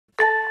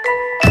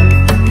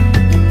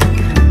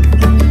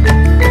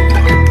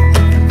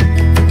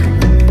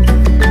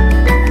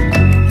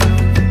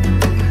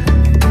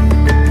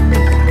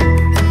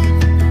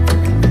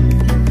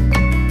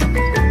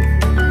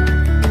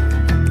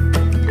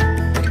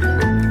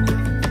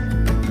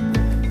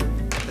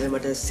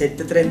Set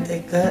තරෙන්ත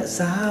එක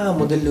සහ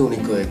model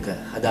යුනිකෝ එක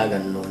හදා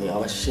ගන්න ඕනේ.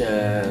 අවශ්‍ය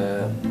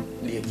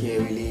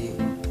ලියකියවිලි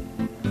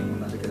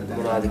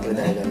මොනවද කියලා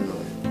දැනගන්න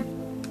ඕනේ.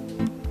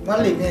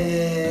 මල්ලි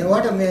මේ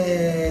ඔයාට මේ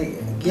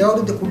ගිය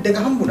අවුරුද්දේ කුඩ් එක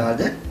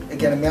හම්බුණාද? ඒ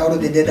කියන්නේ මේ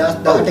අවුරුද්දේ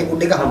 2018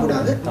 කුඩ් එක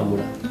හම්බුණාද?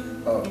 හම්බුණා.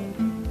 ඔව්.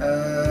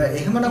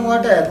 එහෙමනම්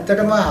ඔයාට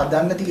ඇත්තටම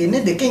හදන්න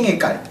තියෙන්නේ දෙකෙන්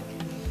එකයි.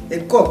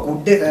 එක්ක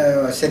කුඩ්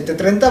සෙට්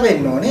තරෙන්ත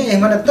වෙන්න ඕනේ.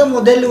 එහෙම නැත්නම්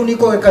මොඩල්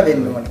යුනිකෝ එක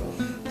වෙන්න ඕනේ.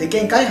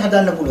 දෙකෙන් එකයි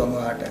හදන්න පුළුවන්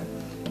ඔයාට.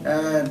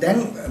 දැන්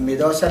මේ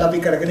දවස්වල අපි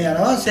කරගෙන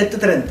යනවා සෙට්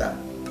තරෙන්ත.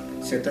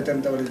 සෙට්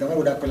තරෙන්ත වලින් තමයි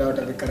ගොඩක් වෙලාවට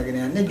අපි කරගෙන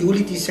යන්නේ.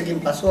 ජූලි 30කින්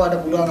පස්ව ඔයාට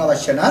පුළුවන්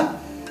අවශ්‍ය නම්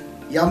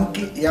යම්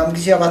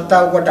කිසි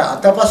අවස්ථාවකට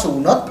අතපසු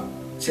වුණොත්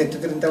සෙට්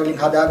තරෙන්ත වලින්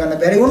හදා ගන්න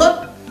බැරි වුණොත්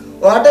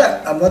ඔයාට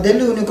මොඩල්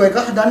යුනිකෝ එක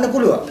හදන්න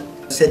පුළුවන්.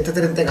 සෙට්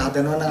තරෙන්ත එක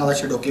හදනවා නම්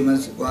අවශ්‍ය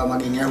ડોකියුමන්ට්ස් ඔයා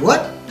මගෙන්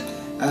අහුවත්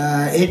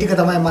ඒ ටික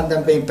තමයි මම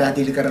දැන්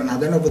පැහැදිලි කරන්න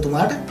හදන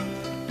ඔබතුමාට.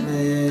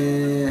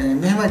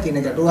 මෙහෙමයි තියෙන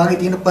එකට ඔයාගේ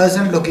තියෙන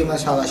පර්සනල්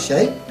ડોකියුමන්ට්ස්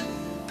අවශ්‍යයි.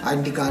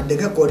 ID කාඩ්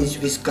එක, කෝඩ්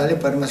ස්විස් කාලේ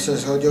පර්මිෂන්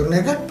සෝජෝර්න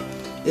එක.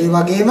 ඒ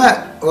වගේම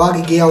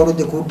ඔයාගේ ගිය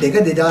අවුරුද්දේ කුඩ් එක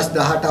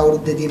 2018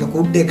 අවුරුද්දේ තියෙන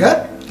කුඩ් එක.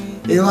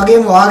 ඒ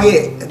වගේම ඔයාගේ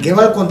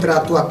ගෙවල්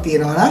කොන්ත්‍රාත්තුවක්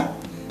තියෙනවා නම්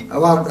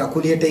ඔයා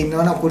කුලියට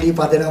ඉන්නවා නම් කුලිය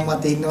පදනම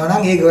මත ඉන්නවා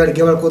නම් ඒ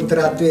ගෙවල්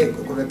කොන්ත්‍රාත්තුවේ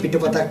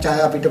පිටපතක්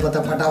ඡායා පිටපතක්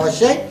මට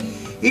අවශ්‍යයි.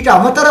 ඊට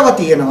අමතරව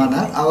තියෙනවා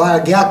නම්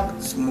ඔයාගේ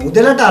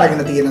මුදලට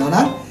අරගෙන තියෙනවා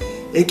නම්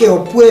ඒකේ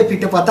ඔප්පුවේ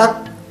පිටපතක්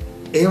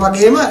ඒ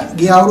වගේම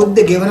ගිය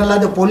අවුරුද්දේ ගෙවන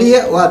ලද පොලිය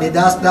ඔයා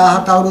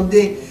 2017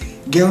 අවුරුද්දේ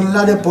ගෙවන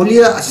ලද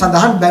පොලිය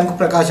සඳහන් බැංකු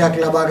ප්‍රකාශයක්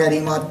ලබා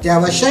ගැනීම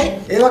අත්‍යවශ්‍යයි.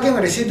 ඒ වගේම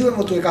රෙසිඩුවල්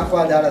මුතු එකක්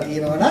ඔයා දාලා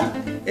තියෙනවා නම්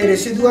ඒ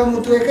රෙසිඩුවල්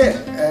මුතු එක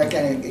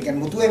කියන්නේ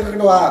මුතු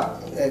එකකට ඔයා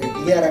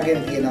ගිය අරගෙන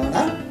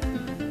තියෙනවා නම්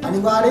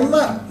අනිවාර්යයෙන්ම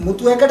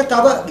මුතු එකට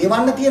තව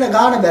ගෙවන්න තියෙන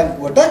ගාණ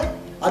බැංකුවට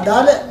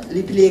අදාළ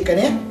ලිපි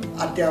ලේඛනය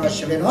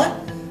අත්‍යවශ්‍ය වෙනවා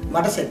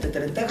මට සෙට්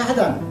තරෙන්ත එක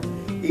හදන්න.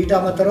 ඊට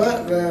අමතරව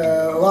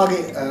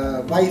ඔයාගේ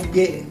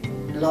වයිෆ්ගේ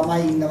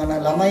ළමයි ඉන්නවා නම්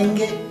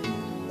ළමයින්ගේ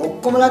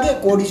ඔක්කොමලාගේ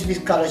කෝඩ් ස්විස්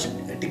ස්කාලර්ෂිප්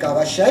ටික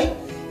අවශ්‍යයි.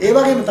 ඒ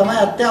වගේම තමයි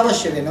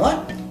අත්‍යවශ්‍ය වෙනවා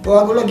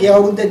ඔයගොල්ලෝ ගිය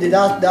අවුරුද්දේ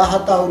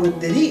 2017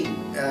 අවුරුද්දේදී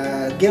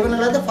ගෙවන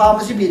ලද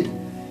ෆාමසි බිල්.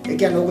 ඒ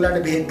කියන්නේ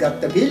ඔයගොල්ලන්ට බෙහෙත්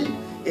ගත්ත බිල්,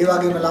 ඒ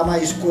වගේම ළමයි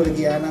ඉස්කෝලේ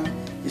ගියා නම්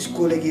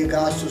ඉස්කෝලේ ගිය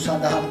ගාස්තු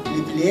සඳහන්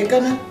ලිපි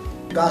ලේඛන,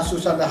 ගාස්තු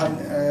සඳහන්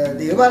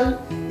දේවල්,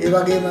 ඒ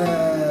වගේම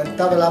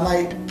තව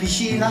ළමයි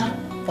පිෂීනා,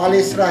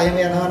 පලෙස්රා එහෙම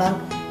යනවා නම්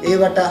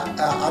ඒවට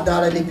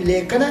අදාළ ලිපි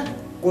ලේඛන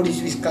කෝඩ්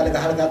ස්විස් කාලේ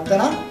ගහලා ගත්තා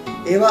නම්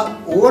ඒවා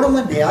ඕනම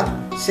දෙයක්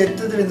සෙට්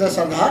තරෙන්ත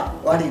සඳහා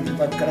ඔයාලට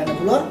ඉදිරිපත් කරන්න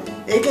පුළුවන්.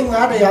 ඒකෙන්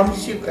ඔයාලට යම්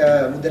කිසි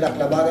මුදලක්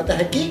ලබා ගත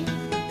හැකි.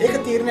 ඒක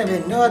තීරණය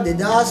වෙනවා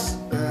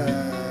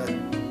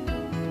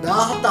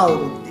 2017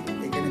 අවුරුද්දේ.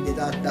 ඒ කියන්නේ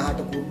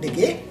 2018 කුඩ්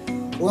එකේ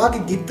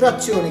ඔයාගේ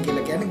දිත්‍රාක්ෂෝණ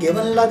කියලා කියන්නේ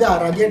ගෙවන ලද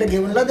රජයට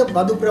ගෙවන ලද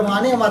බදු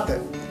ප්‍රමාණය මත.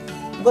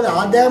 මොකද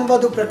ආදායම්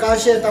බදු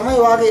ප්‍රකාශය තමයි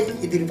ඔයාගේ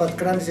ඉදිරිපත්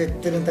කරන්නේ සෙට්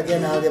තරෙන්ත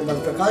කියන්නේ ආදායම්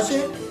බදු ප්‍රකාශය.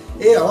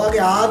 ඒ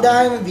ඔයාගේ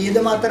ආදායම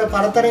වියදම අතර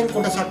පරතරයෙන්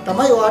කොටසක්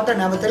තමයි ඔයාට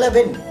නැවත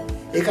ලැබෙන්නේ.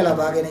 ඒක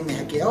ලබා ගැනීම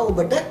හැකියාව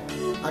ඔබට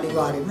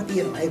අනිවාර්යයෙන්ම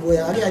තියෙනවා. ඒක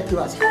ඔයාගේ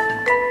අයිතිවාසිකම්.